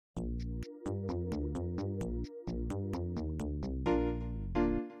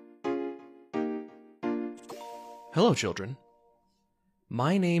Hello, children.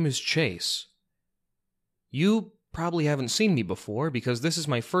 My name is Chase. You probably haven't seen me before because this is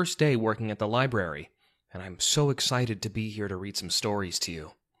my first day working at the library, and I'm so excited to be here to read some stories to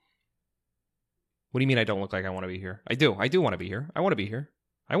you. What do you mean I don't look like I want to be here? I do want to be here. I want to be here.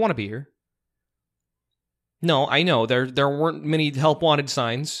 I want to be here. No, I know, there weren't many help wanted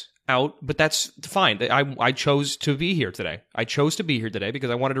signs out, but that's fine. I chose to be here today. I chose to be here today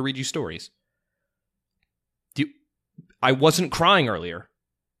because I wanted to read you stories. I wasn't crying earlier.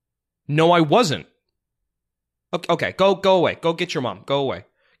 No, I wasn't. Okay, go away. Go get your mom. Go away.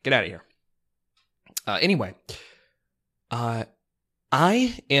 Get out of here. Anyway, I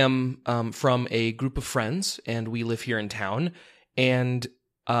am from a group of friends, and we live here in town. And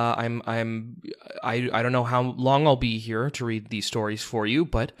I don't know how long I'll be here to read these stories for you,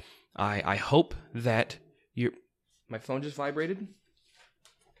 but I hope that you. My phone just vibrated.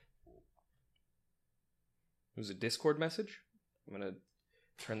 It was a Discord message. I'm going to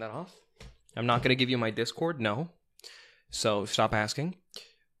turn that off. I'm not going to give you my Discord, no. So stop asking.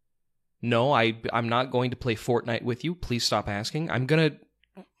 No, I'm not going to play Fortnite with you. Please stop asking. I'm going to...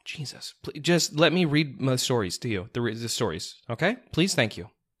 Jesus. Please, just let me read my stories to you. The stories, okay? Please, thank you.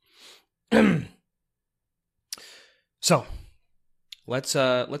 So, let's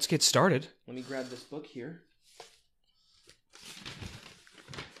get started. Let me grab this book here.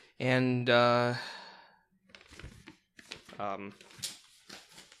 And,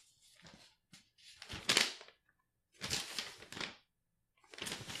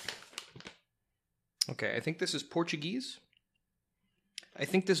 okay, I think this is Portuguese. I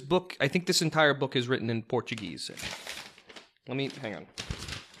think this entire book is written in Portuguese. Hang on.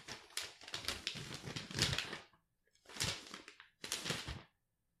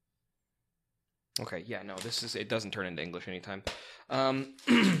 Okay, yeah, no, it doesn't turn into English anytime.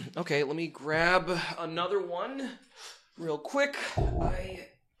 Okay, let me grab another one real quick. Here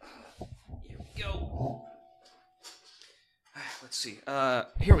we go. Let's see.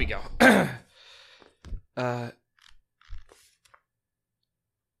 Here we go.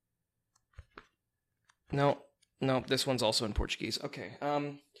 No, this one's also in Portuguese. Okay.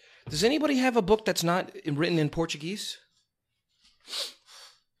 Does anybody have a book that's not written in Portuguese?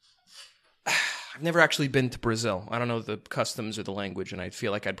 I've never actually been to Brazil. I don't know the customs or the language, and I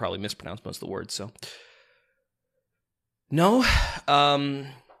feel like I'd probably mispronounce most of the words, so. No?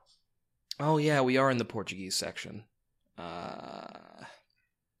 Oh yeah, we are in the Portuguese section. Well,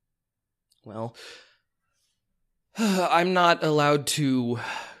 I'm not allowed to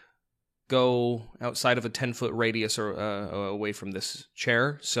go outside of a 10-foot radius or away from this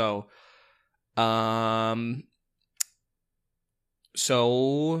chair, so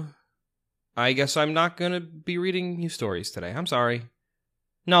I guess I'm not gonna be reading you stories today. I'm sorry.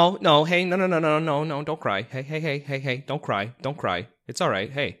 No, hey, no, don't cry. Hey, don't cry. It's all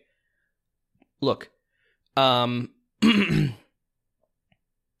right. Hey, look, I don't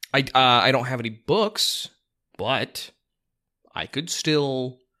have any books, but I could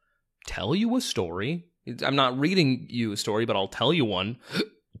still tell you a story. I'm not reading you a story, but I'll tell you one.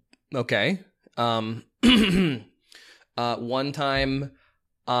 Okay. One time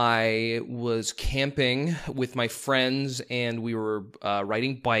I was camping with my friends, and we were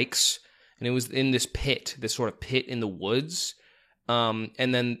riding bikes, and it was in this sort of pit in the woods. And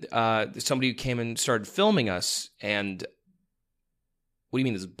then somebody came and started filming us, and what do you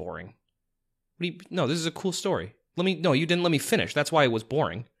mean this is boring? No, this is a cool story. No, you didn't let me finish. That's why it was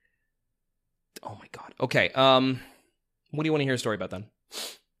boring. Oh my god. Okay, what do you want to hear a story about then?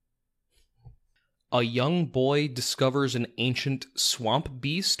 A young boy discovers an ancient swamp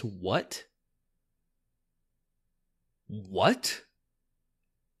beast. What? What?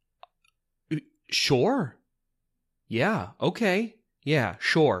 Sure. Yeah, okay. Yeah,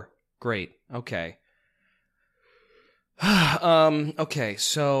 sure. Great. Okay. Okay,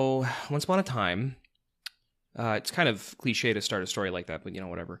 so once upon a time, it's kind of cliche to start a story like that, but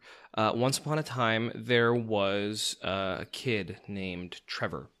whatever. Once upon a time, there was a kid named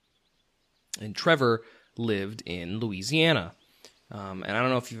Trevor. And Trevor lived in Louisiana. And I don't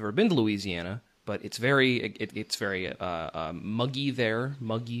know if you've ever been to Louisiana, but it's very muggy there.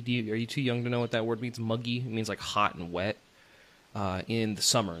 Muggy, are you too young to know what that word means? Muggy, it means like hot and wet in the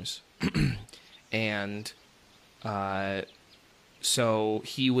summers. And so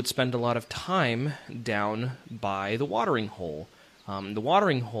he would spend a lot of time down by the watering hole. The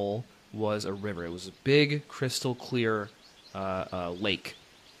watering hole was a river. It was a big, crystal clear lake.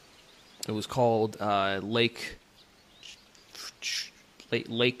 It was called Lake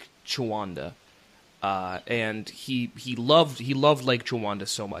Chawanda, and he loved Lake Chawanda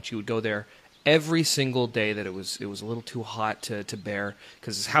so much. He would go there every single day that it was a little too hot to bear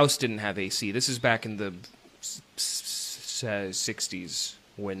because his house didn't have AC. This is back in the 60s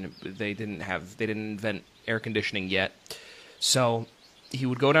when they didn't invent air conditioning yet. So he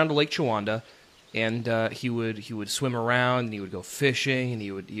would go down to Lake Chawanda, and he would swim around, and he would go fishing, and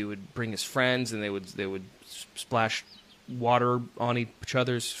he would bring his friends, and they would splash water on each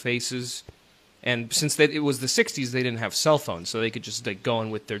other's faces. And since it was the 60s, they didn't have cell phones, so they could just go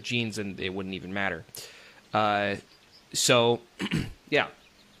in with their jeans and it wouldn't even matter. So, yeah,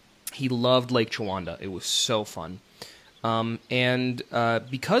 he loved Lake Chawanda. It was so fun. And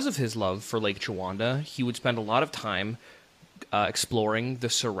because of his love for Lake Chawanda, he would spend a lot of time exploring the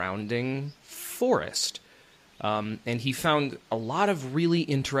surrounding forest. And he found a lot of really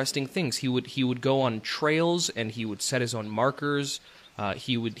interesting things. He would go on trails, and he would set his own markers.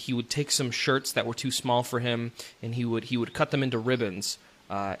 He would take some shirts that were too small for him, and he would cut them into ribbons,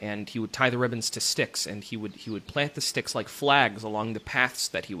 and he would tie the ribbons to sticks, and he would plant the sticks like flags along the paths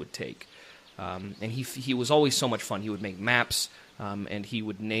that he would take. And he was always so much fun. He would make maps, and he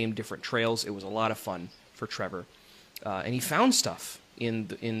would name different trails. It was a lot of fun for Trevor, and he found stuff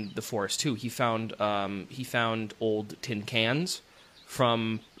in the forest too. He found old tin cans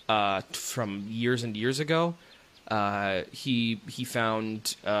from years and years ago. He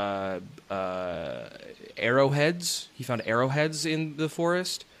found arrowheads. He found arrowheads in the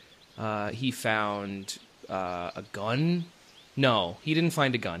forest. He found a gun. No, he didn't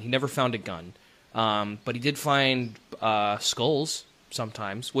find a gun. He never found a gun. But he did find skulls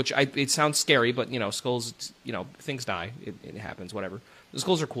sometimes, which it sounds scary, but skulls. Things die. It happens. Whatever. The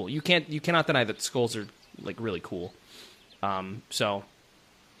skulls are cool. You cannot deny that skulls are like really cool. So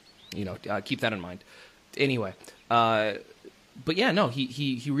keep that in mind. Anyway, but yeah, no,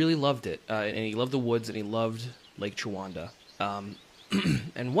 he really loved it, and he loved the woods, and he loved Lake Chawanda.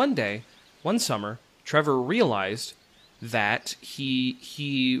 And one summer, Trevor realized that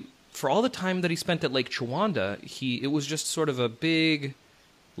he for all the time that he spent at Lake Chawanda, it was just sort of a big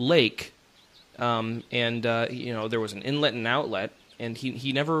lake, and there was an inlet and outlet, and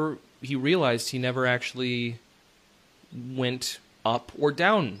he realized he never actually went up or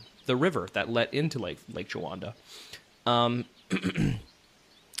down the river that let into Lake Chawanda. And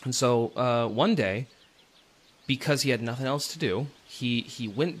so one day, because he had nothing else to do,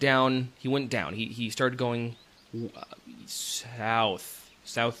 he went down. He started going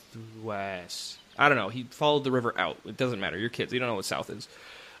southwest. I don't know. He followed the river out. It doesn't matter. You're kids. You don't know what south is.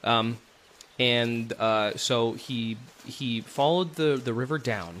 So he followed the river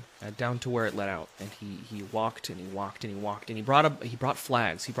down to where it let out, and he walked and he walked and he walked, and he brought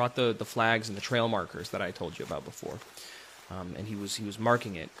flags. He brought the flags and the trail markers that I told you about before, and he was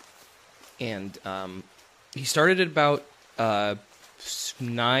marking it, and he started at about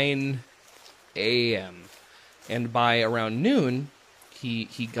 9 a.m. and by around noon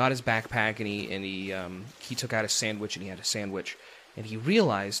he got his backpack and he took out a sandwich, and he had a sandwich, and he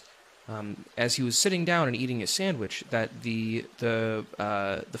realized, as he was sitting down and eating his sandwich, that the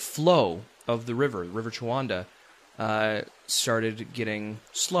flow of the river Chawanda, started getting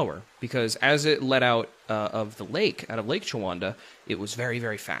slower, because as it let out of Lake Chawanda, it was very,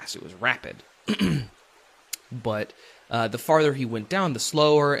 very fast. It was rapid. But the farther he went down, the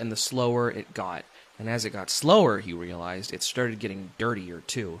slower and the slower it got. And as it got slower, he realized it started getting dirtier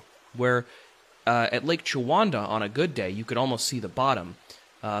too. Where at Lake Chawanda, on a good day, you could almost see the bottom.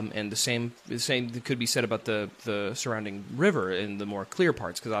 And the same could be said about the surrounding river in the more clear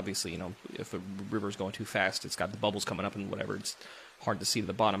parts, because obviously, if a river's going too fast, it's got the bubbles coming up and whatever. It's hard to see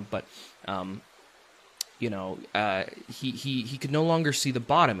the bottom. But he could no longer see the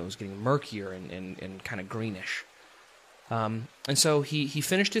bottom. It was getting murkier and kind of greenish. And so he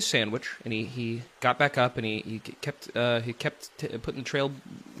finished his sandwich, and he got back up, and he kept putting the trail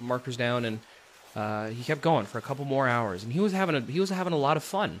markers down, and he kept going for a couple more hours, and he was having a lot of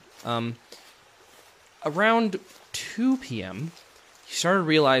fun. Around 2 p.m., he started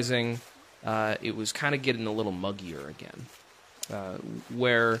realizing it was kind of getting a little muggier again,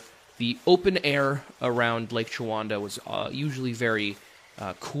 where the open air around Lake Chawanda was usually very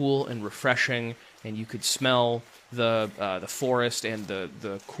cool and refreshing, and you could smell the forest and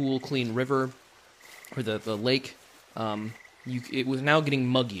the cool, clean river, or the lake. It was now getting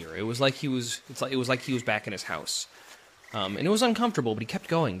muggier. It was like he was back in his house, and it was uncomfortable. But he kept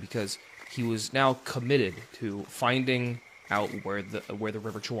going because he was now committed to finding out where the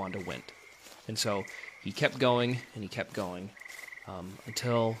river Chawanda went, and so he kept going and he kept going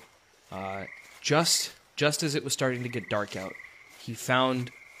until just as it was starting to get dark out, he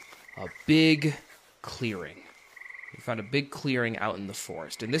found a big clearing. He found a big clearing out in the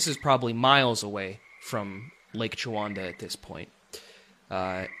forest, and this is probably miles away from Lake Chawanda at this point.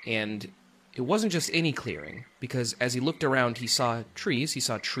 And it wasn't just any clearing, because as he looked around, he saw trees,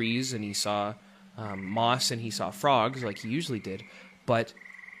 and he saw moss, and he saw frogs, like he usually did. But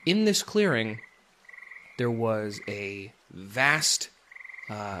in this clearing, there was a vast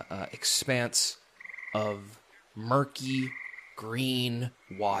expanse of murky green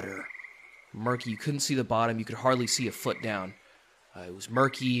water. Murky, you couldn't see the bottom, you could hardly see a foot down. It was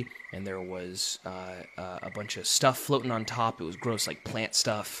murky, and there was a bunch of stuff floating on top. It was gross, like plant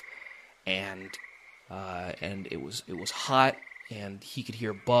stuff, and it was hot, and he could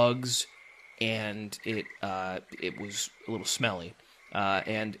hear bugs, and it was a little smelly,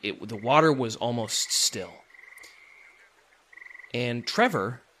 and the water was almost still. And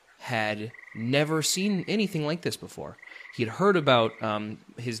Trevor had never seen anything like this before. He had heard about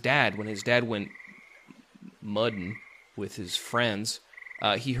his dad, when his dad went mudding with his friends.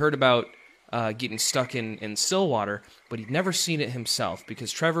 He heard about getting stuck in still water, but he'd never seen it himself,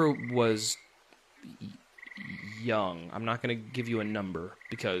 because Trevor was young. I'm not going to give you a number,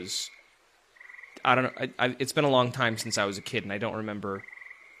 because I don't know. It's been a long time since I was a kid, and I don't remember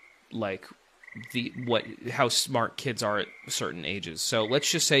like how smart kids are at certain ages. So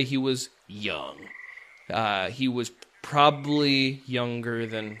let's just say he was young. He was probably younger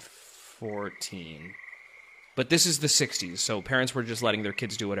than 14. But this is the 60s, so parents were just letting their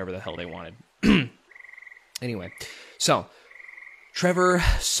kids do whatever the hell they wanted. Anyway, so Trevor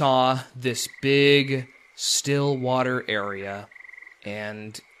saw this big still water area,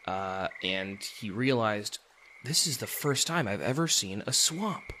 and he realized, this is the first time I've ever seen a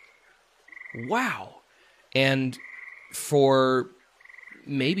swamp. Wow. And for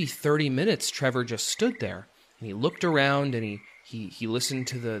maybe 30 minutes, Trevor just stood there, and he looked around, and he listened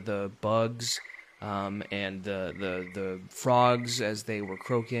to the bugs, and the frogs as they were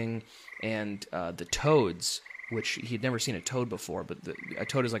croaking, and the toads, which he had never seen a toad before, but a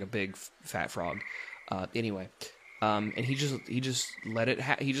toad is like a big fat frog. Anyway, and he just let it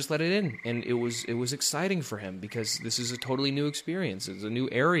in, and it was exciting for him, because this is a totally new experience. It's a new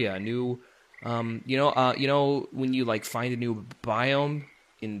area, a new you know when you like find a new biome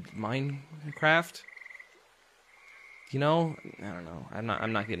in Minecraft. I don't know.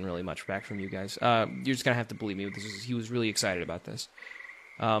 I'm not getting really much back from you guys. You're just gonna have to believe me. He was really excited about this,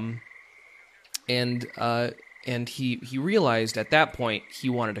 and he realized at that point he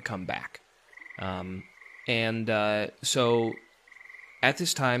wanted to come back, so at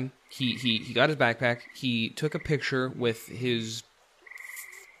this time he got his backpack. He took a picture with his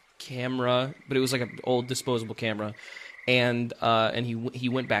camera, but it was like an old disposable camera, and he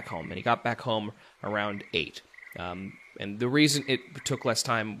went back home, and he got back home around 8. And the reason it took less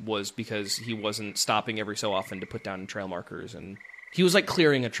time was because he wasn't stopping every so often to put down trail markers, and he was like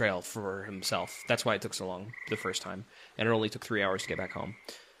clearing a trail for himself. That's why it took so long the first time, and it only took 3 hours to get back home.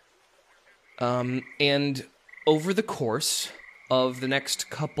 And over the course of the next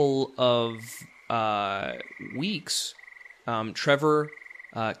couple of weeks, Trevor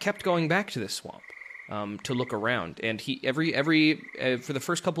kept going back to this swamp to look around, and he for the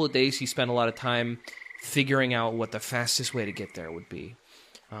first couple of days he spent a lot of time figuring out what the fastest way to get there would be.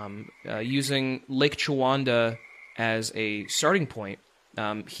 Using Lake Chawanda as a starting point,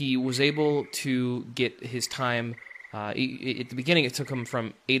 he was able to get his time. At the beginning, it took him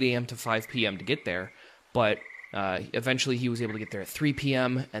from 8 a.m. to 5 p.m. to get there, but eventually he was able to get there at 3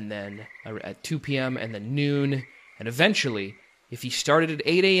 p.m., and then at 2 p.m., and then noon, and eventually, if he started at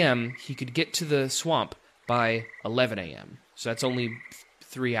 8 a.m., he could get to the swamp by 11 a.m., so that's only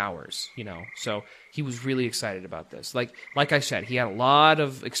 3 hours, so he was really excited about this. Like I said, he had a lot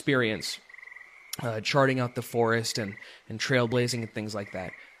of experience charting out the forest and trailblazing and things like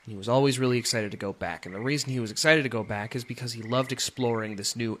that. And he was always really excited to go back. And the reason he was excited to go back is because he loved exploring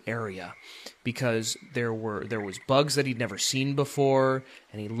this new area, because there was bugs that he'd never seen before,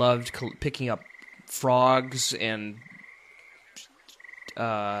 and he loved picking up frogs and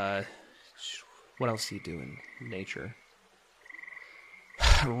what else do you do in nature?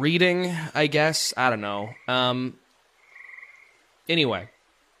 Reading, I guess. I don't know. Anyway,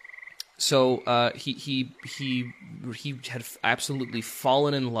 so he had absolutely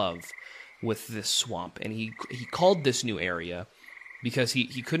fallen in love with this swamp, and he called this new area, because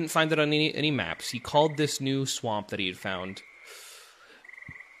he couldn't find it on any maps. He called this new swamp that he had found.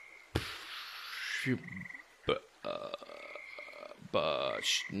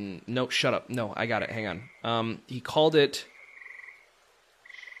 No, shut up. No, I got it. Hang on. He called it.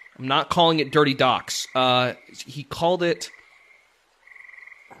 I'm not calling it Dirty Docks. He called it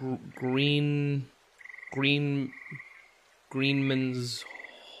Green. Greenman's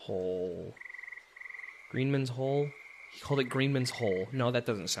Hole. Greenman's Hole? He called it Greenman's Hole. No, that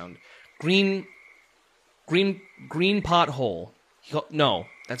doesn't sound... Green Pot Hole. No,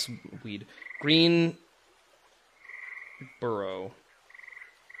 that's weed. Green Burrow.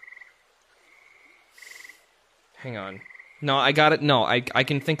 Hang on. No, I got it. No, I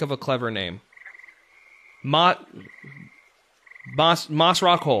can think of a clever name. Moss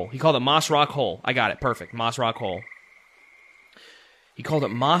Rock Hole. He called it Moss Rock Hole. I got it. Perfect. Moss Rock Hole. He called it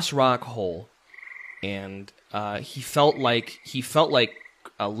Moss Rock Hole, and he felt like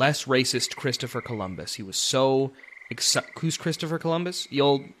a less racist Christopher Columbus. He was so who's Christopher Columbus?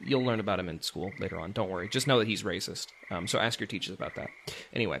 You'll learn about him in school later on. Don't worry. Just know that he's racist. So ask your teachers about that.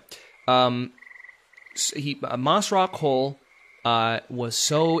 Anyway, Moss Rock Hole was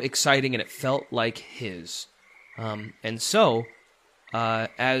so exciting, and it felt like his. And so,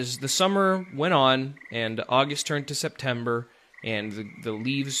 as the summer went on, and August turned to September, and the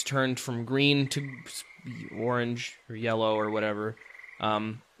leaves turned from green to orange or yellow or whatever,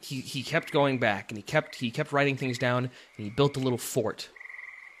 he kept going back, and he kept writing things down, and he built a little fort.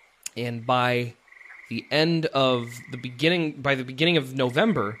 And by the beginning of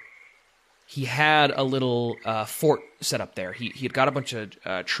November, he had a little fort set up there. He had got a bunch of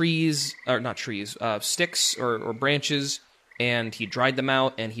sticks or branches, and he dried them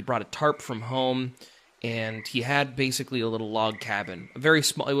out, and he brought a tarp from home, and he had basically a little log cabin. Very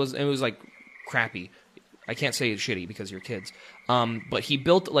small. It was like crappy. I can't say it's shitty because you're kids. But he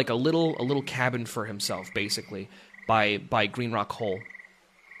built like a little cabin for himself, basically, by Green Rock Hole.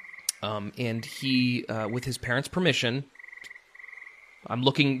 And he, with his parents' permission, I'm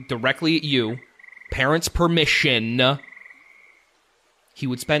looking directly at you, parents' permission, he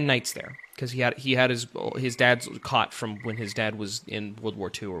would spend nights there because he had his dad's cot from when his dad was in World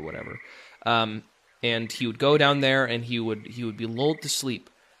War II or whatever. And he would go down there, and he would be lulled to sleep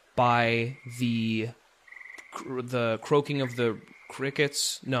by the croaking of the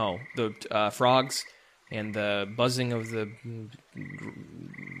crickets, the frogs, and the buzzing of the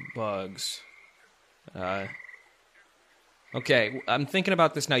bugs. Okay, I'm thinking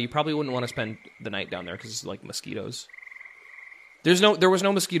about this now. You probably wouldn't want to spend the night down there because it's like mosquitoes. There was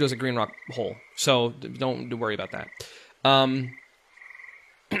no mosquitoes at Green Rock Hole, so don't worry about that. And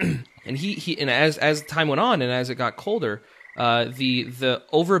and as time went on and as it got colder, the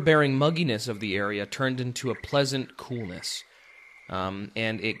overbearing mugginess of the area turned into a pleasant coolness. And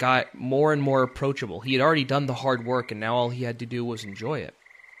it got more and more approachable. He had already done the hard work, and now all he had to do was enjoy it.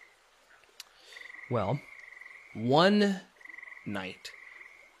 Well, one night,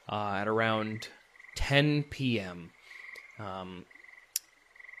 at around 10 p.m.,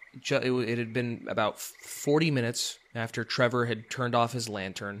 it had been about 40 minutes after Trevor had turned off his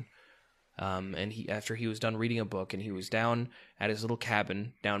lantern, and after he was done reading a book, and he was down at his little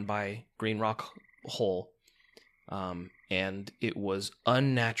cabin down by Green Rock Hole, and it was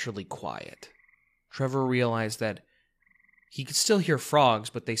unnaturally quiet. Trevor realized that he could still hear frogs,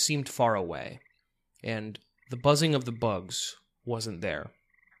 but they seemed far away, and the buzzing of the bugs wasn't there.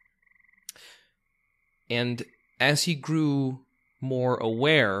 And as he grew more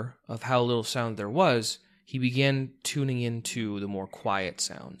aware of how little sound there was, he began tuning into the more quiet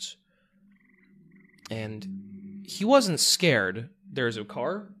sounds. And he wasn't scared. There's a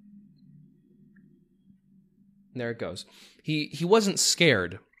car. There it goes. He wasn't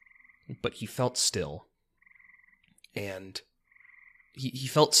scared, but he felt still. And he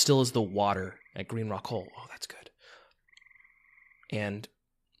felt still as the water at Green Rock Hole. Oh, that's good. And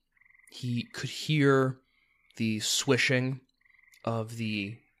he could hear the swishing of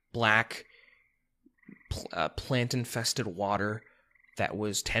the black plant-infested water that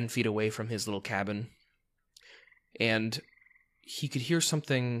was 10 feet away from his little cabin. And he could hear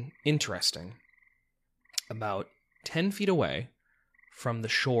something interesting. About 10 feet away from the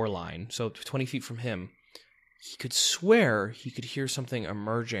shoreline, so 20 feet from him, he could swear he could hear something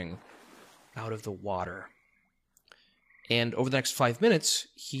emerging out of the water. And over the next 5 minutes,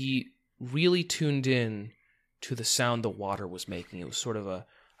 he really tuned in to the sound the water was making. It was sort of a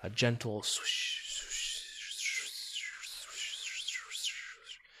gentle swish.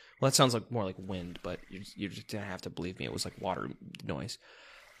 Well, that sounds like more like wind, but you just didn't have to believe me. It was like water noise.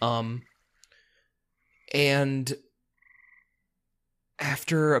 And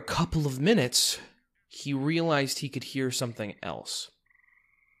after a couple of minutes, he realized he could hear something else.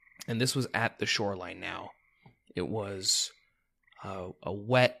 And this was at the shoreline now. It was a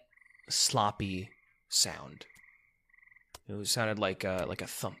wet, sloppy sound. It sounded like a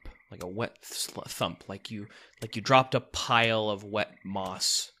thump, like a wet thump, like you dropped a pile of wet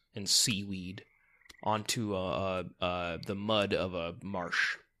moss and seaweed onto the mud of a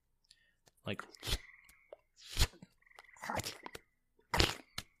marsh. Like...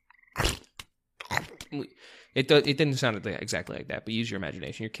 It didn't sound exactly like that, but use your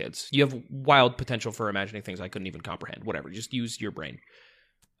imagination. You're kids. You have wild potential for imagining things I couldn't even comprehend. Whatever, just use your brain.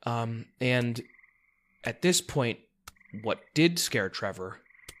 And at this point, what did scare Trevor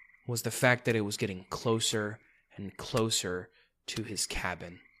was the fact that it was getting closer and closer to his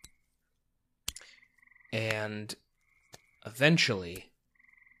cabin. And eventually,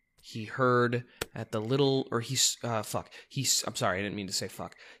 he heard at the little, or I'm sorry, I didn't mean to say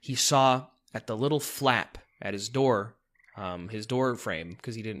fuck. He saw at the little flap at his door frame,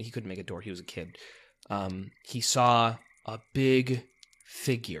 because he couldn't make a door, he was a kid. He saw a big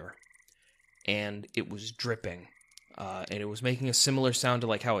figure, and it was dripping, and it was making a similar sound to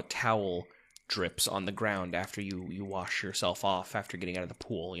like how a towel drips on the ground after you wash yourself off after getting out of the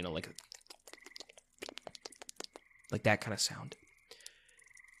pool, like that kind of sound.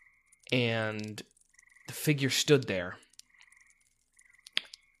 And the figure stood there,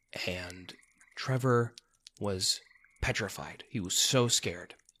 and Trevor was petrified. He was so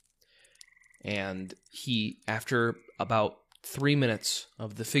scared. And after about 3 minutes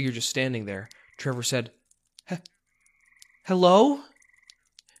of the figure just standing there, Trevor said, "Hello?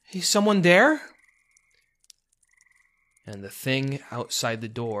 Is someone there?" And the thing outside the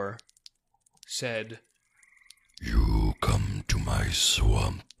door said, "You come to my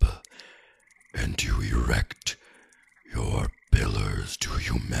swamp, and you erect your pillars to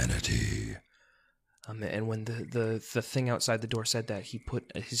humanity." And when the thing outside the door said that, he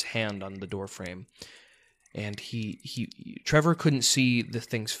put his hand on the door frame, and Trevor couldn't see the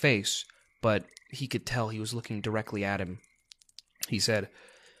thing's face, but he could tell he was looking directly at him. He said,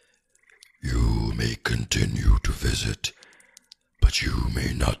 "You may continue to visit, but you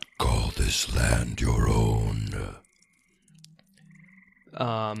may not call this land your own."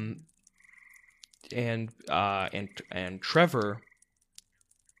 And Trevor,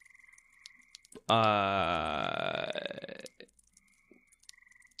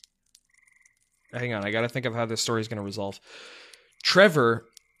 hang on, I gotta think of how this story is gonna resolve. Trevor,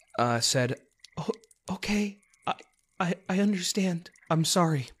 said, "Oh, okay, I understand. I'm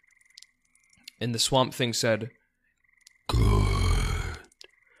sorry." And the swamp thing said, "Good.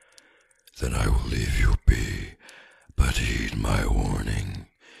 Then I will leave you be, but heed my warning.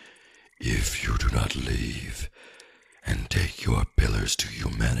 If you do not leave and take your pillars to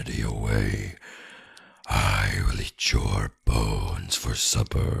humanity away, I will eat your bones for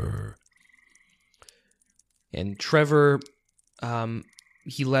supper." And Trevor,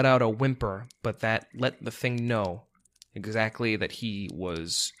 he let out a whimper, but that let the thing know exactly that he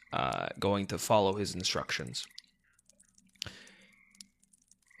was going to follow his instructions.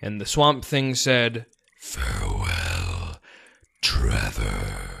 And the swamp thing said, "Farewell,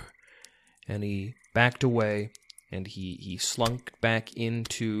 Trevor." And he backed away, and he slunk back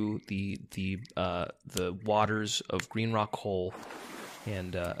into the waters of Green Rock Hole,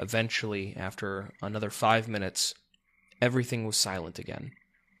 and eventually, after another 5 minutes, everything was silent again,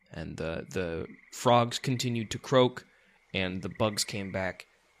 and the frogs continued to croak, and the bugs came back,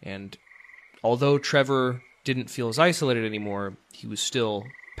 and although Trevor didn't feel as isolated anymore, he was still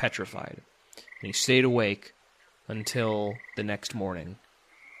petrified, and he stayed awake until the next morning.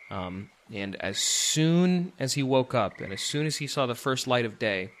 And as soon as he woke up, and as soon as he saw the first light of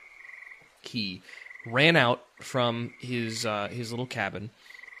day, he ran out from his little cabin,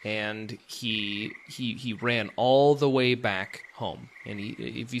 and he ran all the way back home. And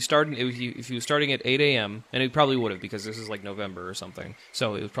if he was starting at 8 a.m., and he probably would have, because this is like November or something,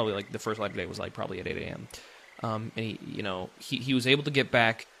 so it was probably like the first light of day was like probably at 8 a.m. And he was able to get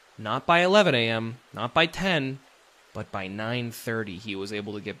back not by 11 a.m., not by 10. But by 9:30, he was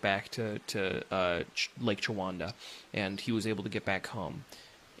able to get back to Lake Chawanda, and he was able to get back home.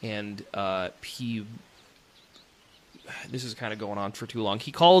 And this is kind of going on for too long.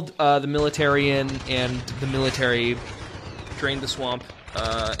 He called the military in, and the military drained the swamp.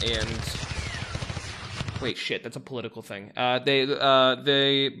 Wait, shit, that's a political thing.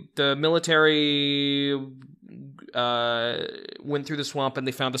 The military went through the swamp, and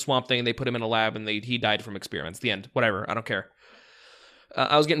they found the swamp thing, and they put him in a lab, and he died from experiments. The end. Whatever. I don't care.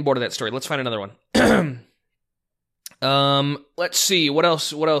 I was getting bored of that story. Let's find another one. Let's see. What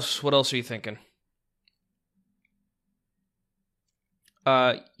else are you thinking?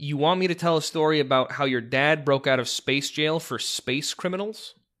 You want me to tell a story about how your dad broke out of space jail for space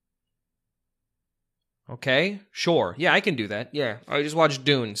criminals? Okay, sure. Yeah, I can do that. Yeah, I just watched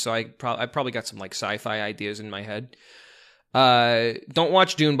Dune, so I probably got some like sci-fi ideas in my head. Don't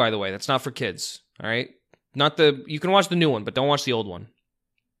watch Dune, by the way. That's not for kids. All right, you can watch the new one, but don't watch the old one.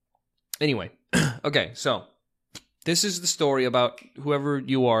 Anyway, okay, so this is the story about whoever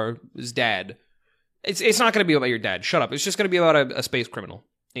you are, his dad. It's not going to be about your dad. Shut up. It's just going to be about a space criminal,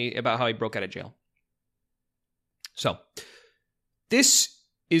 about how he broke out of jail. So, this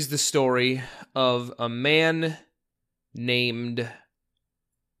is the story of a man named...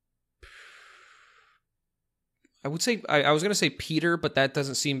 I would say... I was going to say Peter, but that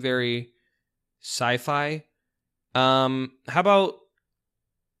doesn't seem very sci-fi. How about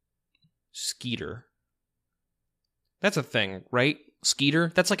Skeeter? That's a thing, right?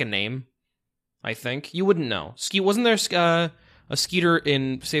 Skeeter? That's like a name, I think. You wouldn't know. Wasn't there a Skeeter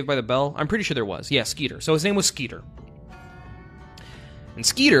in Saved by the Bell? I'm pretty sure there was. Yeah, Skeeter. So his name was Skeeter. And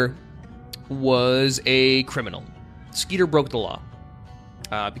Skeeter was a criminal. Skeeter broke the law.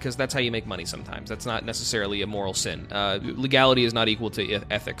 Because that's how you make money sometimes. That's not necessarily a moral sin. Legality is not equal to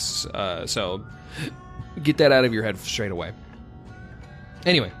ethics. So get that out of your head straight away.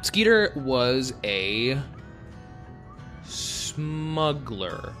 Anyway, Skeeter was a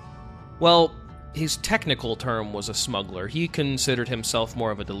smuggler. Well, his technical term was a smuggler. He considered himself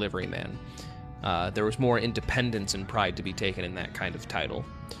more of a delivery man. There was more independence and pride to be taken in that kind of title.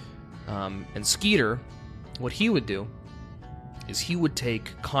 And Skeeter, what he would do is he would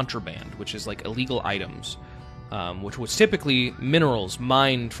take contraband, which is like illegal items, which was typically minerals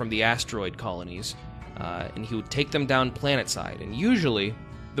mined from the asteroid colonies, and he would take them down planetside. And usually,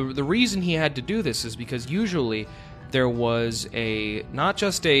 the reason he had to do this is because usually there was not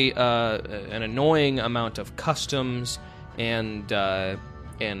just an annoying amount of customs and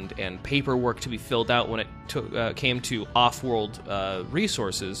paperwork to be filled out when it came to off-world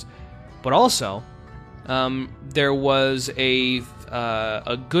resources, but also there was a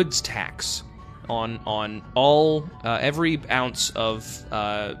goods tax on all every ounce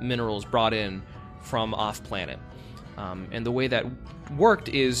of minerals brought in from off-planet, and the way that worked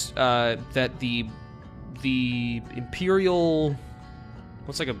is that the Imperial,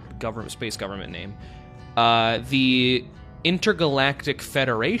 what's like a space government name? The Intergalactic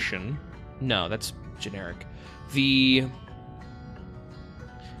Federation. No, that's generic. The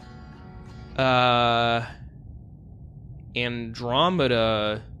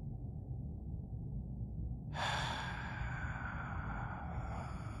Andromeda.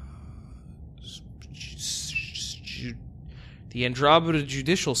 The Andromeda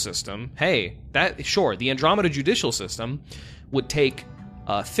Judicial System. Hey, the Andromeda Judicial System would take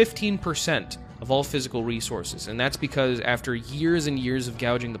 15% of all physical resources, and that's because after years and years of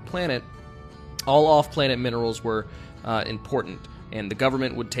gouging the planet, all off-planet minerals were important, and the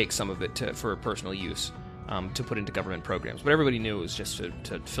government would take some of it for personal use, to put into government programs. But everybody knew it was just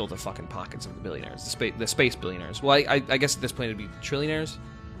to fill the fucking pockets of the billionaires, the space billionaires. Well, I guess at this point it'd be trillionaires.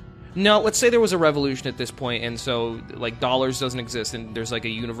 No, let's say there was a revolution at this point, and so, like, dollars doesn't exist, and there's, like, a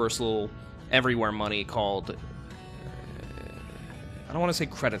universal everywhere money called... I don't want to say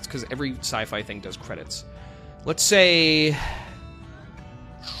credits, because every sci-fi thing does credits. Let's say...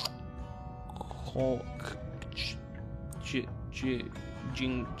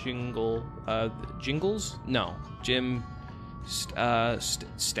 Jingles? No.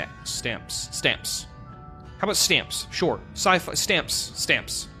 Stamps. How about stamps? Sure. Sci-fi...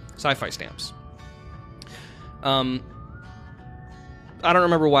 Stamps. Sci-fi stamps. I don't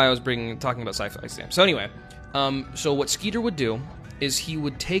remember why I was talking about sci-fi stamps. So anyway, so what Skeeter would do is he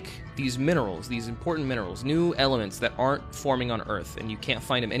would take these minerals, these important minerals, new elements that aren't forming on Earth, and you can't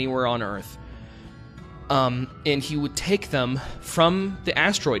find them anywhere on Earth, and he would take them from the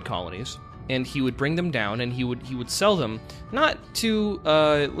asteroid colonies, and he would bring them down, and he would sell them not to,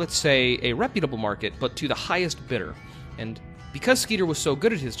 let's say, a reputable market, but to the highest bidder. And because Skeeter was so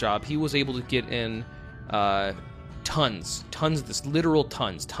good at his job, he was able to get in tons of this, literal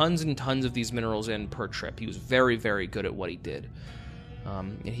tons and tons of these minerals in per trip. He was very, very good at what he did.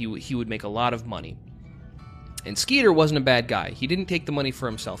 And he would make a lot of money. And Skeeter wasn't a bad guy. He didn't take the money for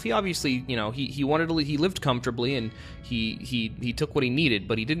himself. He obviously, he wanted to. He lived comfortably, and he took what he needed,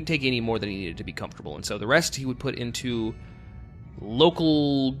 but he didn't take any more than he needed to be comfortable. And so the rest he would put into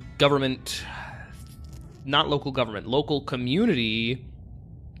local government. Not local government, local community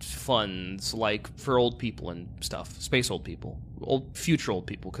funds, like for old people and stuff, space old people, future old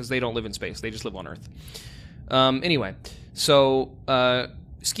people, because they don't live in space, they just live on Earth. Anyway, so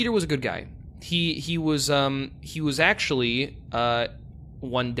Skeeter was a good guy. He was actually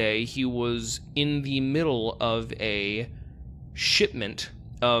one day he was in the middle of a shipment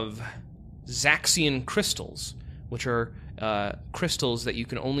of Zaxian crystals, which are crystals that you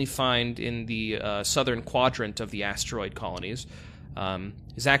can only find in the southern quadrant of the asteroid colonies.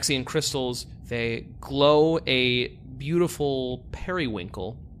 Zaxian crystals, they glow a beautiful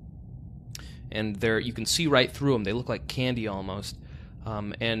periwinkle, and you can see right through them. They look like candy almost.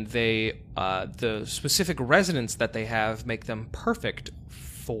 And the specific resonance that they have make them perfect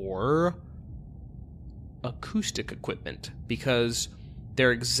for acoustic equipment, because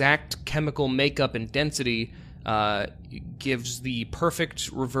their exact chemical makeup and density gives the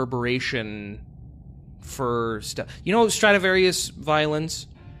perfect reverberation for stuff. You know Stradivarius violins?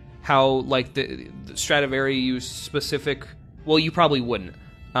 How, like, the Stradivari used specific... Well, you probably wouldn't,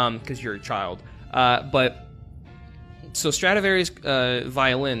 because you're a child. But... So Stradivarius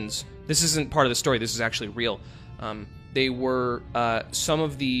violins, this isn't part of the story, this is actually real. They were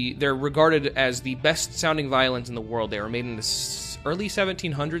they're regarded as the best sounding violins in the world. They were made in the early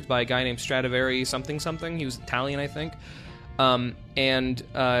 1700s by a guy named Stradivari something. He was Italian, I think. And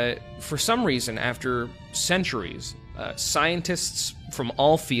for some reason, after centuries, scientists from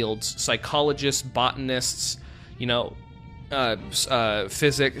all fields, psychologists, botanists,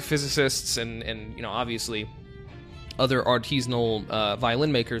 physicists, and obviously other artisanal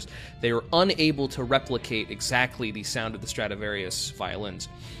violin makers, they were unable to replicate exactly the sound of the Stradivarius violins.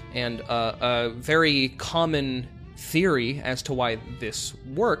 And a very common theory as to why this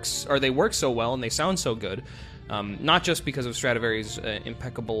works, or they work so well and they sound so good, not just because of Stradivari's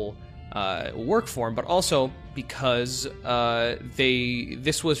impeccable work form, but also because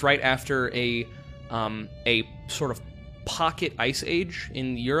this was right after a sort of pocket ice age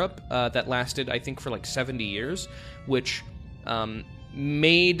in Europe that lasted, I think, for like 70 years, which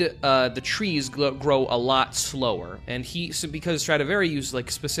made the trees grow a lot slower. And because Stradivari used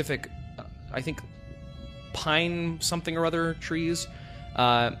like specific, I think, pine something or other trees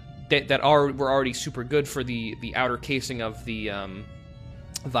that were already super good for the outer casing of the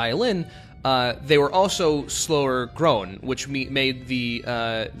violin, they were also slower grown, which made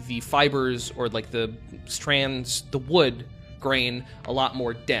the fibers, or like the strands, the wood grain, a lot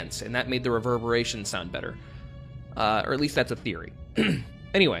more dense, and that made the reverberation sound better. Or at least that's a theory.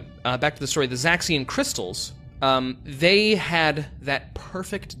 Anyway, back to the story. The Zaxian crystals, they had that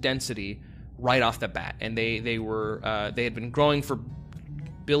perfect density right off the bat, and they had been growing for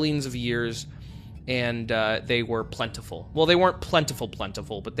billions of years, and they were plentiful. Well, they weren't plentiful,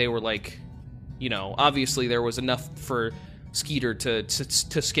 but they were like, obviously there was enough for Skeeter to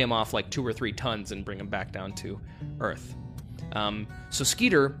skim off like 2 or 3 tons and bring him back down to Earth. So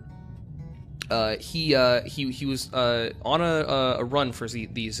Skeeter, he was on a run for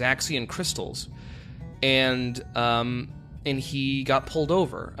the Zaxian crystals, and he got pulled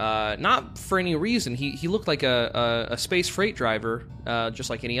over. Not for any reason. He looked like a space freight driver, just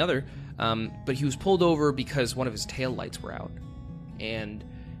like any other. But he was pulled over because one of his taillights were out. And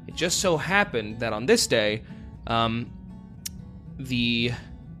it just so happened that on this day, the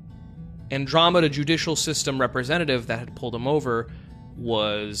Andromeda Judicial System representative that had pulled him over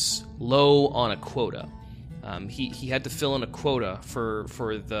was low on a quota. He had to fill in a quota for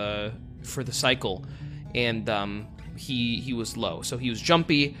the cycle, and he was low. So he was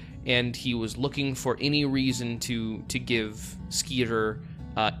jumpy, and he was looking for any reason to give Skeeter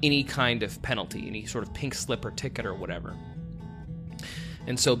any kind of penalty, any sort of pink slip or ticket or whatever.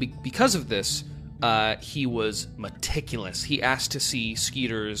 And so because of this, he was meticulous. He asked to see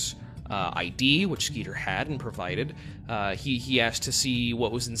Skeeter's ID, which Skeeter had and provided. He asked to see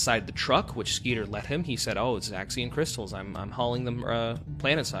what was inside the truck, which Skeeter let him. He said, "Oh, it's Zaxian crystals. I'm hauling them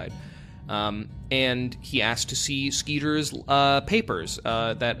planetside." And he asked to see Skeeter's papers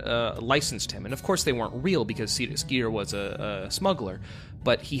that licensed him. And of course they weren't real because Skeeter was a smuggler.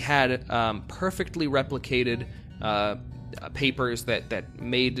 But he had perfectly replicated papers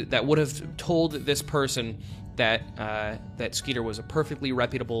that would have told this person that Skeeter was a perfectly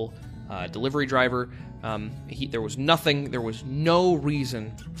reputable delivery driver. There was no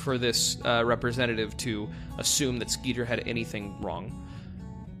reason for this representative to assume that Skeeter had anything wrong.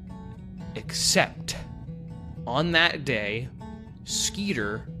 Except, on that day,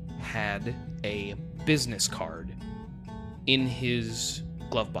 Skeeter had a business card in his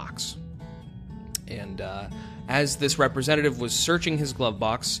glove box. And as this representative was searching his glove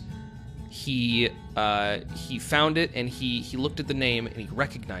box, he found it, and he looked at the name, and he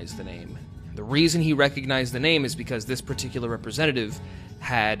recognized the name. The reason he recognized the name is because this particular representative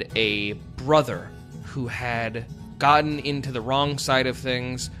had a brother who had gotten into the wrong side of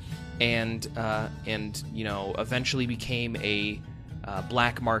things, and eventually became a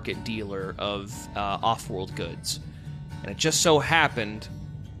black market dealer of off-world goods. And it just so happened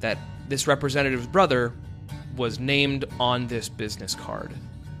that this representative's brother was named on this business card.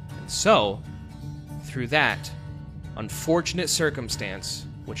 And so, through that unfortunate circumstance,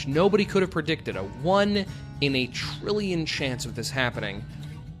 which nobody could have predicted, a 1 in a trillion chance of this happening,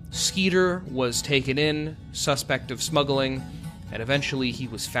 Skeeter was taken in, suspect of smuggling, and eventually he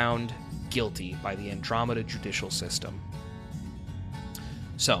was found guilty by the Andromeda judicial system.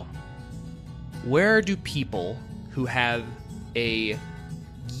 So, where do people who have a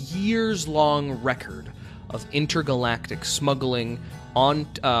years-long record of intergalactic smuggling on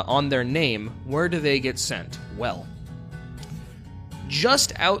their name, where do they get sent? Well,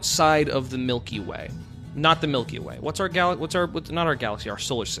 just outside of the Milky Way. Not the Milky Way. Not our galaxy, our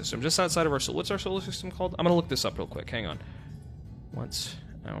solar system. Just outside of what's our solar system called? I'm going to look this up real quick. Hang on. What's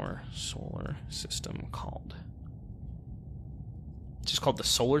our solar system called? It's just called the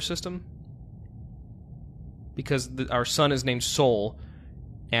solar system? Because our sun is named Sol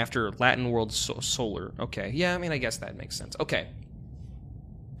after Latin word solar. Okay. Yeah, I mean, I guess that makes sense. Okay.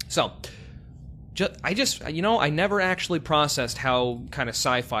 So, I never actually processed how kind of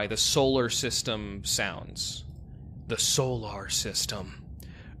sci-fi the solar system sounds. The solar system.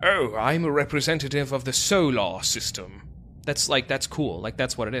 Oh, I'm a representative of the solar system. That's cool. Like,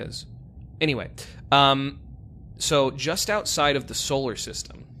 that's what it is. Anyway, so just outside of the solar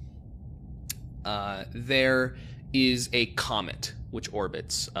system, there is a comet which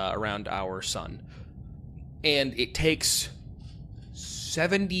orbits around our sun. And it takes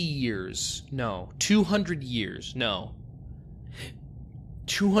 200 years,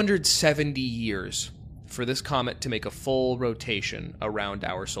 270 years for this comet to make a full rotation around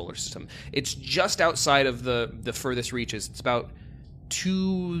our solar system. It's just outside of the furthest reaches. It's about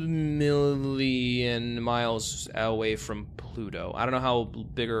 2 million miles away from Pluto. I don't know how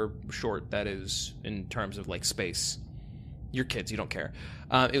big or short that is in terms of, like, space. You're kids, you don't care.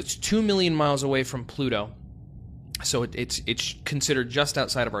 It's 2 million miles away from Pluto. So it's considered just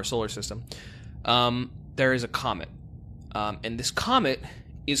outside of our solar system. There is a comet. And this comet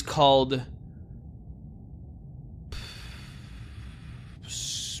is called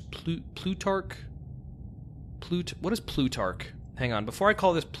Plutarch? What is Plutarch? Hang on. Before I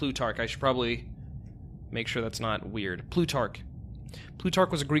call this Plutarch, I should probably make sure that's not weird. Plutarch.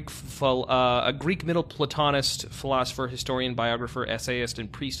 Plutarch was a Greek Middle Platonist, philosopher, historian, biographer, essayist,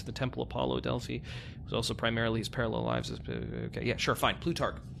 and priest of the Temple Apollo, Delphi. It was also primarily his parallel lives. Okay, yeah, sure, fine.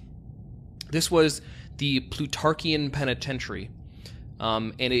 Plutarch. This was the Plutarchian Penitentiary,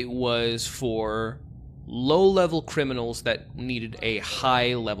 and it was for low-level criminals that needed a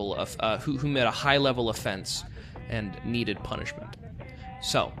high level of who made a high-level offense and needed punishment.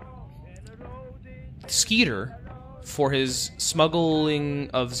 So, Skeeter, for his smuggling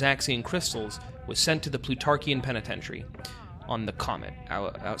of Zaxian crystals, was sent to the Plutarchian Penitentiary on the comet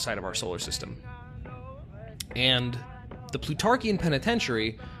outside of our solar system. And the Plutarchian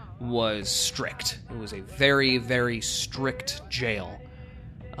Penitentiary was strict. It was a very, very strict jail.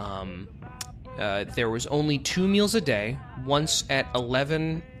 There was only 2 meals a day, once at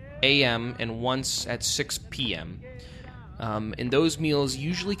 11 a.m. and once at 6 p.m. And those meals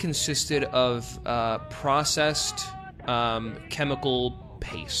usually consisted of processed chemical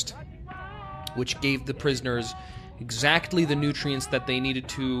paste, which gave the prisoners exactly the nutrients that they needed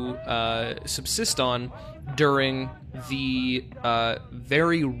to subsist on during the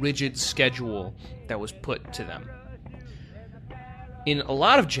very rigid schedule that was put to them. In a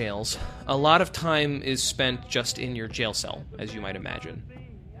lot of jails, a lot of time is spent just in your jail cell, as you might imagine.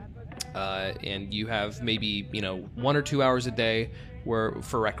 And you have maybe, 1 or 2 hours a day for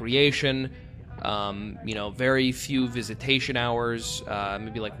recreation, very few visitation hours,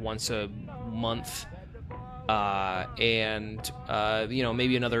 maybe like once a month, and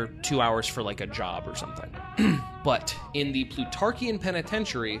maybe another 2 hours for like a job or something. But in the Plutarchian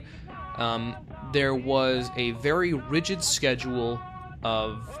Penitentiary, there was a very rigid schedule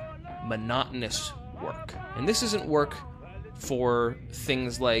of monotonous work. And this isn't work for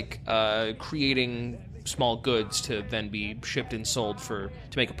things like creating small goods to then be shipped and sold to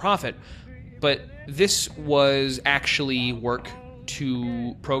make a profit, but this was actually work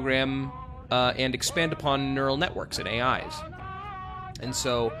to program and expand upon neural networks and AIs. And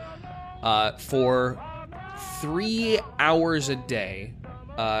so for 3 hours a day,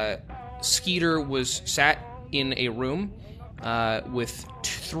 Skeeter was sat in a room with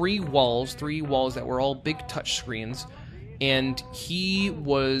three walls that were all big touch screens, and he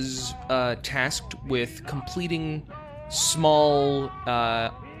was tasked with completing small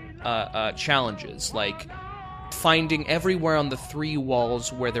challenges, like finding everywhere on the 3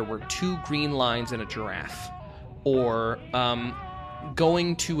 walls where there were 2 green lines and a giraffe, or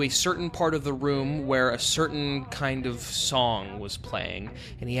going to a certain part of the room where a certain kind of song was playing,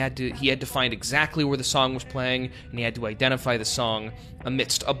 and he had to find exactly where the song was playing, and he had to identify the song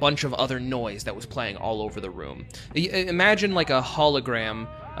amidst a bunch of other noise that was playing all over the room. Imagine like a hologram,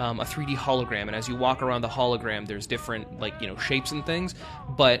 a 3D hologram, and as you walk around the hologram, there's different, like, you know, shapes and things,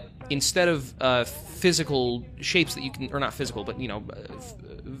 but instead of physical shapes that you can, or not physical, but, you know,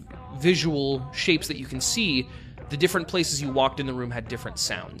 visual shapes that you can see, the different places you walked in the room had different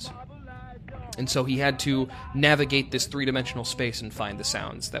sounds. And so he had to navigate this three-dimensional space and find the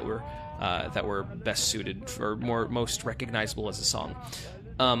sounds that were best suited for most recognizable as a song,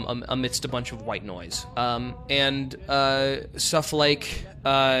 amidst a bunch of white noise. And stuff like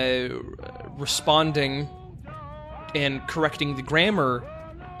responding and correcting the grammar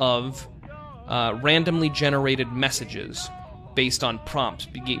of randomly generated messages based on prompts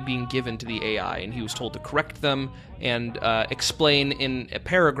being given to the AI, and he was told to correct them and explain in a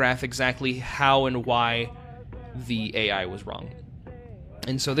paragraph exactly how and why the AI was wrong.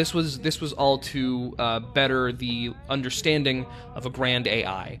 And so this was all to better the understanding of a grand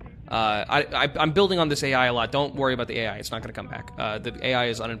AI. I'm building on this AI a lot. Don't worry about the AI. It's not going to come back. The AI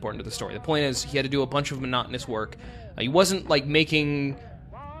is unimportant to the story. The point is, he had to do a bunch of monotonous work. He wasn't like making,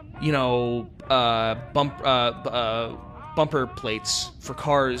 you know, bumper plates for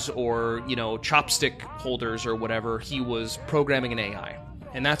cars or, you know, chopstick holders or whatever. He was programming an AI,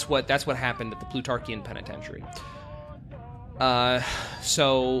 and that's what happened at the Plutarchian Penitentiary.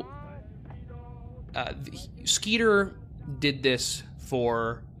 Skeeter did this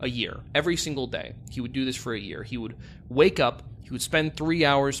for a year, every single day. He would do this for a year. He would wake up. He would spend 3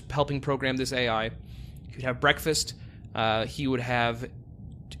 hours helping program this AI. He would have breakfast. He would have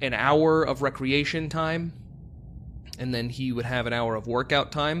an hour of recreation time, and then he would have an hour of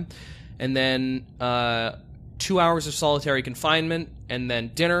workout time, and then 2 hours of solitary confinement, and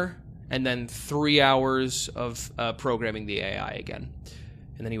then dinner, and then 3 hours of programming the AI again.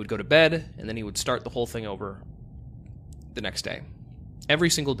 And then he would go to bed, and then he would start the whole thing over the next day. Every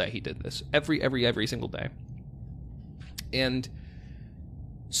single day he did this. Every single day. And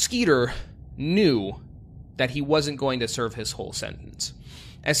Skeeter knew that he wasn't going to serve his whole sentence.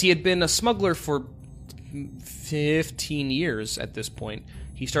 As he had been a smuggler for 15 years at this point.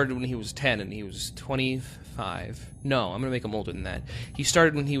 He started when he was 10 and he was 25. No, I'm going to make him older than that. He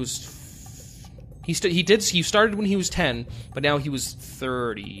started when he was... He started when he was 10, but now he was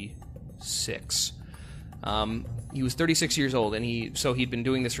 36. He was 36 years old, and he'd been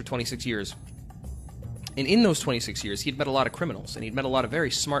doing this for 26 years. And in those 26 years, he'd met a lot of criminals, and he'd met a lot of very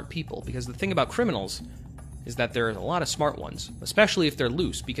smart people, because the thing about criminals is that there are a lot of smart ones, especially if they're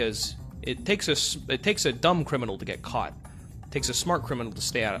loose, because it takes a dumb criminal to get caught. It takes a smart criminal to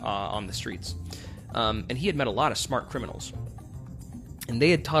stay out on the streets. And he had met a lot of smart criminals. And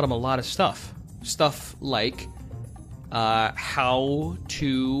they had taught him a lot of stuff. Stuff like how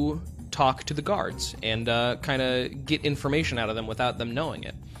to talk to the guards and kind of get information out of them without them knowing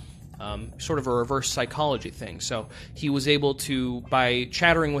it. Sort of a reverse psychology thing. So he was able to, by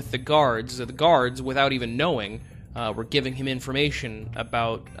chattering with the guards without even knowing, were giving him information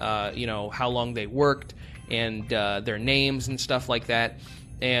about how long they worked and their names and stuff like that,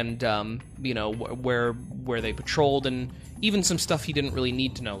 and where they patrolled, and even some stuff he didn't really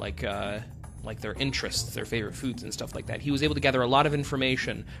need to know, like their interests, their favorite foods and stuff like that. He was able to gather a lot of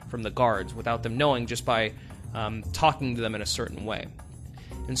information from the guards without them knowing, just by talking to them in a certain way.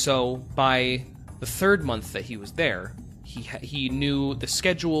 And so by the third month that he was there, he knew the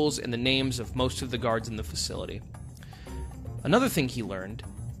schedules and the names of most of the guards in the facility. Another thing he learned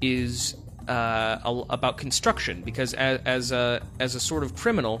is about construction, because as a sort of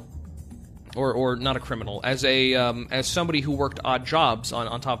criminal, or not a criminal, as somebody who worked odd jobs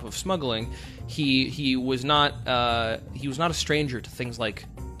on top of smuggling, he was not a stranger to things like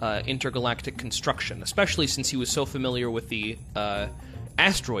intergalactic construction, especially since he was so familiar with the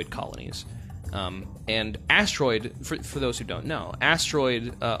asteroid colonies. And asteroid, for those who don't know,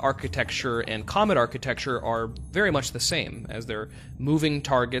 asteroid architecture and comet architecture are very much the same, as they're moving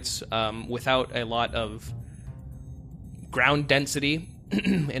targets without a lot of ground density.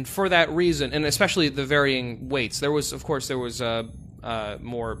 And for that reason, and especially the varying weights, there was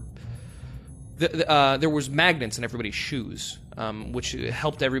magnets in everybody's shoes, which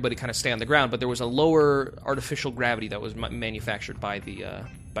helped everybody kind of stay on the ground, but there was a lower artificial gravity that was manufactured by the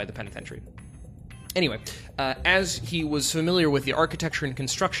penitentiary. Anyway, as he was familiar with the architecture and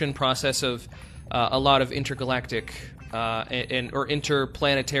construction process of a lot of intergalactic or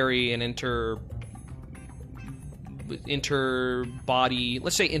interplanetary and interbody,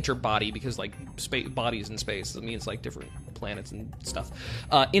 let's say interbody, because like bodies in space, it means like different planets and stuff,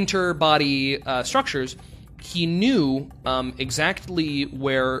 interbody structures. He knew exactly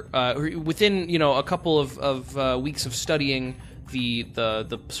where, within a couple of weeks of studying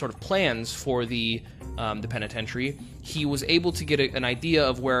the sort of plans for the penitentiary, he was able to get an idea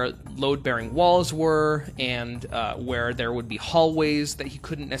of where load-bearing walls were and where there would be hallways that he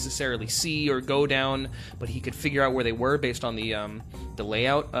couldn't necessarily see or go down, but he could figure out where they were based on the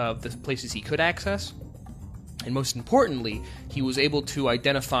layout of the places he could access. And most importantly, he was able to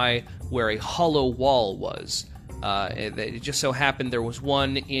identify where a hollow wall was. It just so happened there was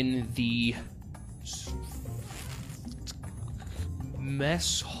one in the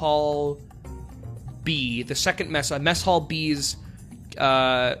mess hall B, the second mess hall B's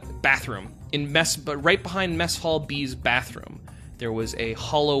bathroom. But right behind mess hall B's bathroom, there was a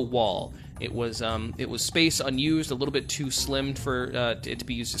hollow wall. It was space unused, a little bit too slim for it to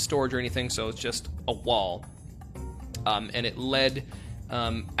be used as storage or anything, so it's just a wall. And it led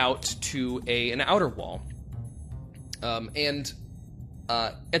out to an outer wall. And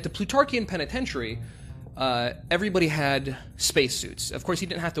at the Plutarchian Penitentiary, everybody had spacesuits. Of course, you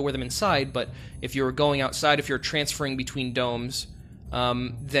didn't have to wear them inside, but if you were going outside, if you're transferring between domes,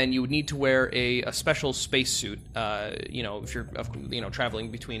 then you would need to wear a special spacesuit. If you're traveling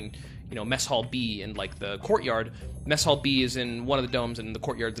between mess hall B and like the courtyard. Mess hall B is in one of the domes, and the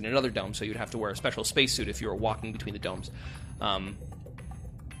courtyard's in another dome, so you'd have to wear a special spacesuit if you were walking between the domes.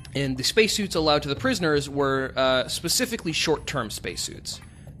 And the spacesuits allowed to the prisoners were specifically short-term spacesuits.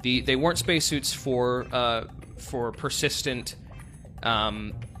 They weren't spacesuits for persistent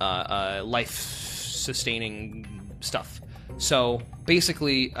life-sustaining stuff. So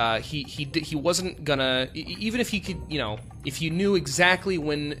basically, he wasn't gonna, even if he could, if you knew exactly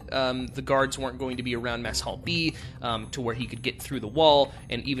when the guards weren't going to be around Mess Hall B, to where he could get through the wall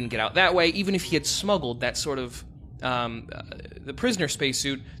and even get out that way, even if he had smuggled that sort of the prisoner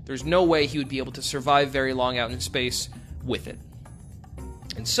spacesuit, there's no way he would be able to survive very long out in space with it.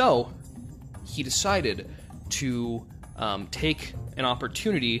 And so he decided to take an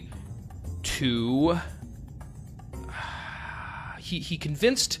opportunity to. He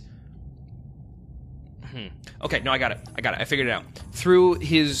convinced. Okay, no, I got it. I figured it out. Through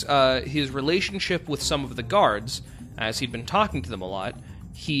his relationship with some of the guards, as he'd been talking to them a lot,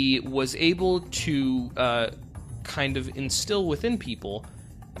 he was able to kind of instill within people,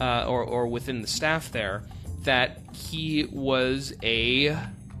 or within the staff there, that he was a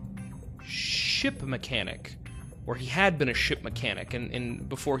ship mechanic, or he had been a ship mechanic, and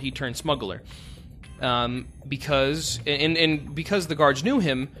before he turned smuggler. Because the guards knew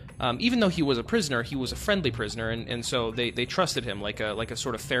him, even though he was a prisoner, he was a friendly prisoner, and so they trusted him like a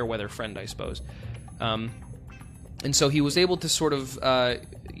sort of fair weather friend, I suppose. And so he was able to sort of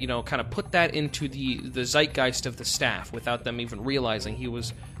kind of put that into the zeitgeist of the staff without them even realizing he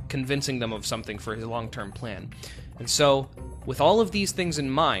was convincing them of something for his long-term plan. And so, with all of these things in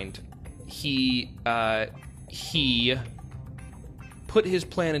mind, he put his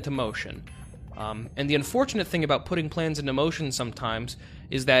plan into motion. And the unfortunate thing about putting plans into motion sometimes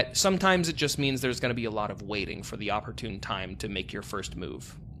is that sometimes it just means there's going to be a lot of waiting for the opportune time to make your first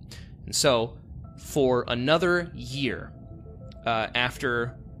move. And so, for another year,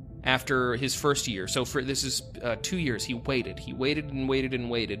 after his first year, so this is 2 years, he waited and waited and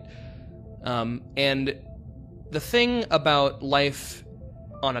waited. And the thing about life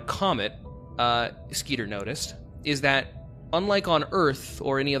on a comet, Skeeter noticed, is that unlike on Earth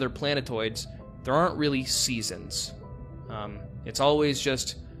or any other planetoids, there aren't really seasons. It's always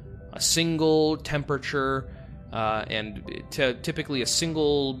just a single temperature and typically a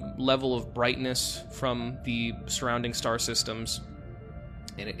single level of brightness from the surrounding star systems.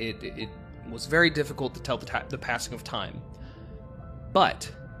 And it was very difficult to tell the passing of time.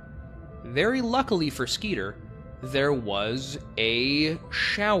 But, very luckily for Skeeter, there was a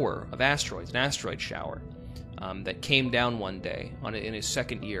shower of asteroids, an asteroid shower, that came down one day in his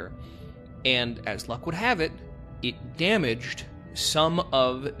second year. And as luck would have it, it damaged some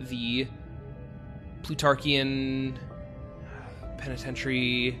of the Plutarchian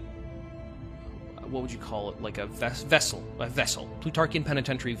penitentiary. What would you call it? Like a vessel. Plutarchian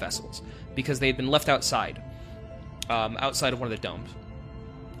penitentiary vessels, because they had been left outside of one of the domes.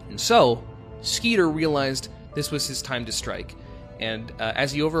 And so Skeeter realized this was his time to strike. And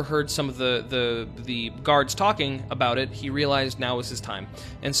as he overheard some of the guards talking about it, he realized now was his time.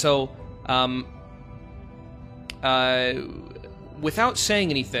 And so, without saying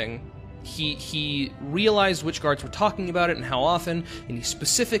anything, he realized which guards were talking about it and how often, and he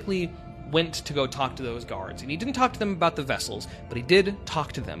specifically went to go talk to those guards. And he didn't talk to them about the vessels, but he did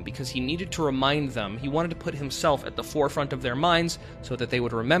talk to them because he needed to remind them. He wanted to put himself at the forefront of their minds so that they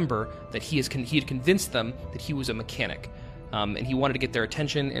would remember that he had convinced them that he was a mechanic. And he wanted to get their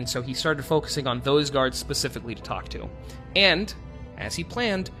attention, and so he started focusing on those guards specifically to talk to. And, as he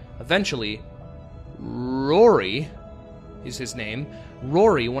planned, eventually, Rory is his name.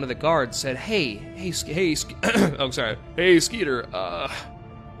 Rory, one of the guards, said, Hey, Skeeter,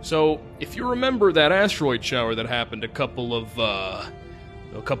 so if you remember that asteroid shower that happened a couple of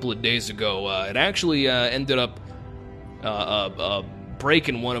days ago, it actually ended up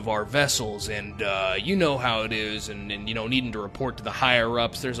breaking one of our vessels, and you know how it is, and you know, needing to report to the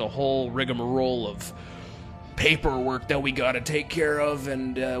higher-ups. There's a whole rigmarole of paperwork that we gotta take care of,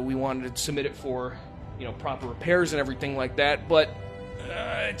 and we wanted to submit it for, you know, proper repairs and everything like that, but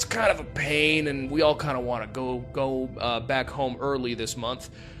it's kind of a pain, and we all kind of want to go back home early this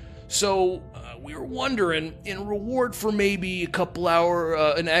month. So we were wondering, in reward for maybe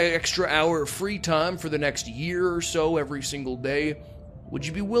an extra hour of free time for the next year or so every single day, would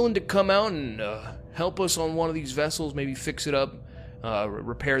you be willing to come out and help us on one of these vessels, maybe fix it up,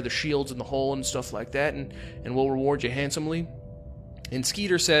 repair the shields in the hull and stuff like that, and we'll reward you handsomely? And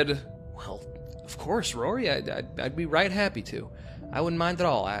Skeeter said, Well, of course, Rory, I'd be right happy to. I wouldn't mind at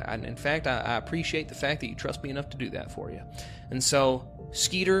all. In fact, I appreciate the fact that you trust me enough to do that for you. And so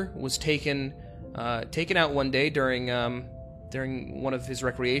Skeeter was taken out one day during one of his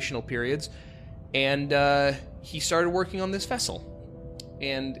recreational periods, and he started working on this vessel.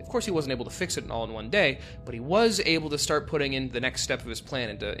 And of course, he wasn't able to fix it all in one day, but he was able to start putting in the next step of his plan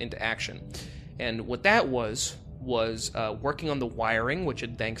into action. And what that was working on the wiring, which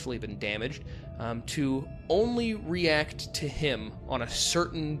had thankfully been damaged, to only react to him on a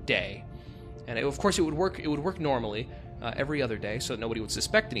certain day. And of course, it would work normally every other day, so that nobody would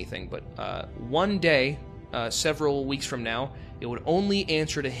suspect anything. But one day, several weeks from now, it would only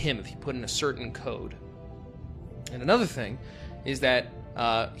answer to him if he put in a certain code. And another thing is that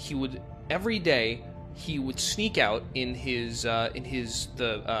every day he would sneak out in his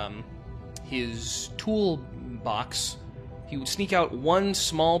toolbox. He would sneak out one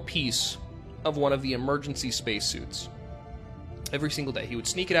small piece of one of the emergency spacesuits. Every single day, he would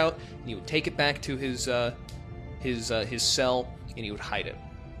sneak it out and he would take it back to his cell and he would hide it.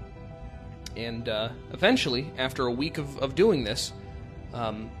 And eventually, after a week of doing this,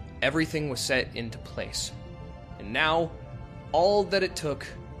 everything was set into place. And now, all that it took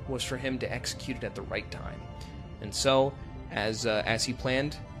was for him to execute it at the right time. And so, as he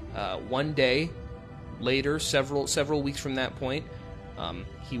planned, one day later, several weeks from that point,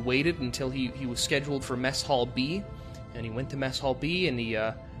 he waited until he was scheduled for Mess Hall B, and he went to Mess Hall B, and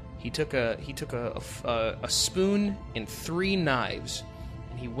he took a spoon and 3 knives,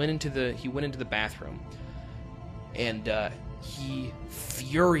 and he went into the bathroom, and he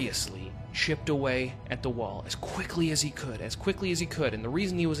furiously chipped away at the wall as quickly as he could. And the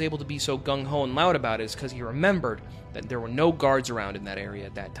reason he was able to be so gung-ho and loud about it is because he remembered that there were no guards around in that area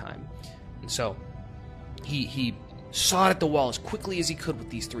at that time. And so he sawed at the wall as quickly as he could with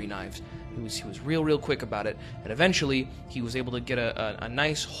these 3 knives. He was real quick about it, and eventually he was able to get a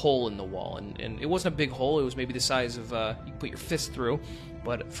nice hole in the wall. And it wasn't a big hole, it was maybe the size of you put your fist through.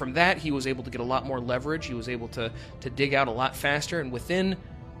 But from that, he was able to get a lot more leverage. He was able to dig out a lot faster, and within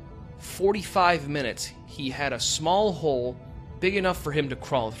 45 minutes, he had a small hole big enough for him to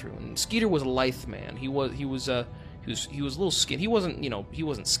crawl through. And Skeeter was a lithe man. He was a little skinny. He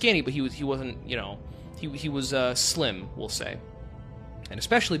wasn't skinny, but he wasn't, he was slim, we'll say. And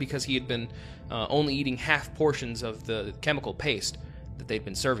especially because he had been only eating half portions of the chemical paste that they'd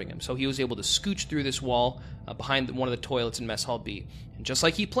been serving him. So he was able to scooch through this wall behind one of the toilets in Mess Hall B. And just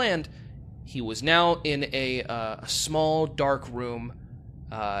like he planned, he was now in a small, dark room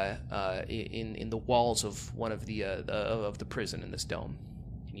in the walls of one of the prison in this dome.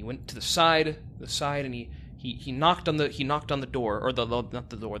 And he went to the side, and he knocked on the door, or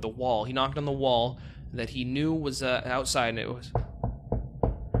the wall. He knocked on the wall that he knew was outside, and it was.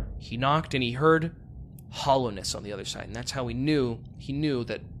 He knocked and he heard hollowness on the other side, and that's how he knew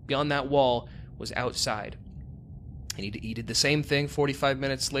that beyond that wall was outside. And he did the same thing. 45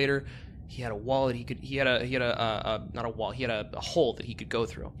 minutes later, he had a wall that he had a hole that he could go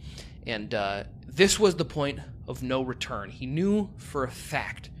through. And this was the point of no return. He knew for a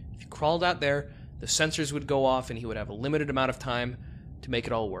fact if he crawled out there, the sensors would go off and he would have a limited amount of time to make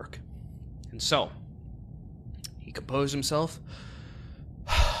it all work. And so, he composed himself,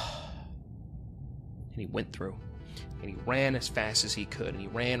 and he went through. and he ran as fast as he could, and he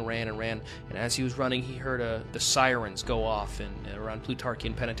ran, and as he was running, he heard the sirens go off around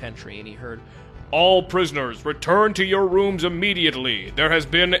Plutarchian Penitentiary, and he heard, "All prisoners, return to your rooms immediately. There has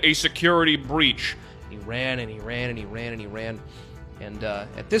been a security breach." He ran, and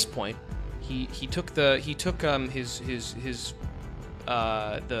at this point, he took the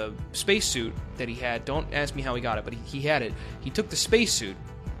spacesuit that he had. Don't ask me how he got it, but he had it. He took the spacesuit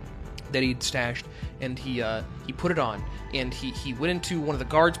that he'd stashed, and he put it on, and he went into one of the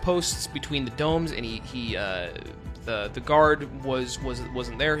guards posts between the domes, and the guard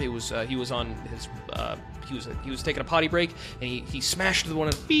wasn't there. He was on his he was taking a potty break, and he smashed one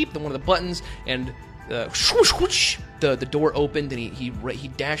of the buttons, and the door opened, and he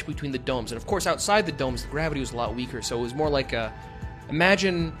dashed between the domes. And of course, outside the domes, the gravity was a lot weaker, so it was more like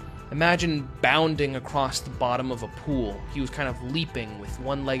imagine bounding across the bottom of a pool. He was kind of leaping with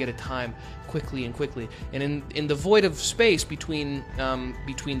one leg at a time, quickly. And in the void of space between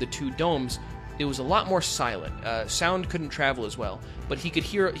the two domes, it was a lot more silent. Sound couldn't travel as well, but he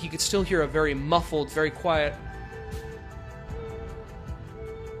could still hear a very muffled, very quiet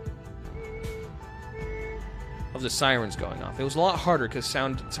of the sirens going off. It was a lot harder because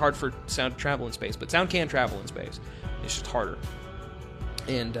it's hard for sound to travel in space, but sound can travel in space. It's just harder.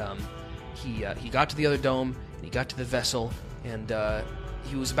 And he got to the other dome, and he got to the vessel, and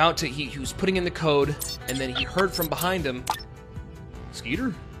he was about to he was putting in the code, and then he heard from behind him,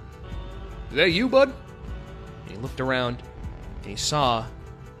 "Skeeter? Is that you, bud?" And he looked around, and he saw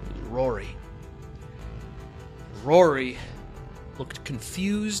it was Rory. Rory looked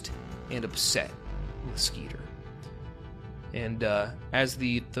confused and upset with Skeeter. And as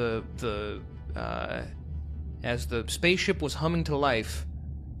the spaceship was humming to life,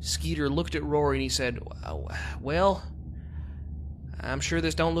 Skeeter looked at Rory and he said, "Well, I'm sure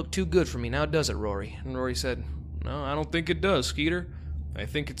this don't look too good for me now, does it, Rory?" And Rory said, "No, I don't think it does, Skeeter. I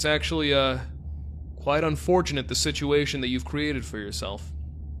think it's actually quite unfortunate, the situation that you've created for yourself."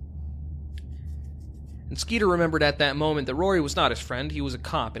 And Skeeter remembered at that moment that Rory was not his friend. He was a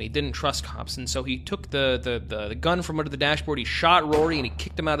cop, and he didn't trust cops. And so he took the gun from under the dashboard, he shot Rory, and he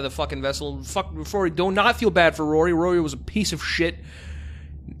kicked him out of the fucking vessel. Rory, do not feel bad for Rory. Rory was a piece of shit,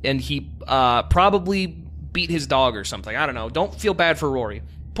 and he probably beat his dog or something. I don't know. Don't feel bad for Rory.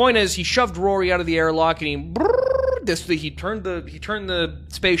 Point is, he shoved Rory out of the airlock, and he turned the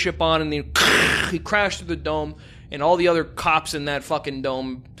spaceship on, and he crashed through the dome, and all the other cops in that fucking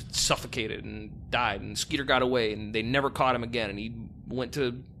dome suffocated and died, and Skeeter got away, and they never caught him again, and he went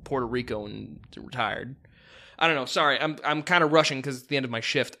to Puerto Rico and retired. I don't know, sorry, I'm kind of rushing because it's the end of my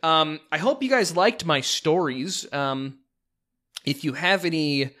shift. I hope you guys liked my stories. If you have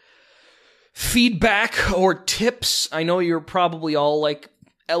any feedback or tips, I know you're probably all like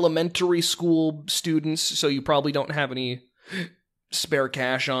elementary school students, so you probably don't have any spare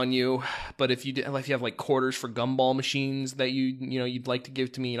cash on you, but if you have like quarters for gumball machines that you'd like to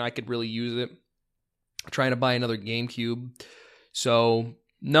give to me, and I could really use it. I'm trying to buy another GameCube. So,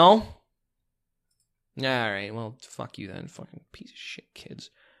 no? Alright, well, fuck you then, fucking piece of shit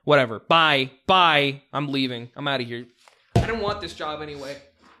kids. Whatever. Bye. I'm leaving. I'm out of here. I don't want this job anyway.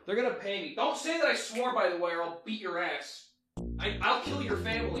 They're gonna pay me. Don't say that I swore, by the way, or I'll beat your ass. I'll kill your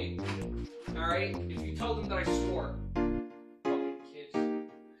family. Alright? If you tell them that I swore.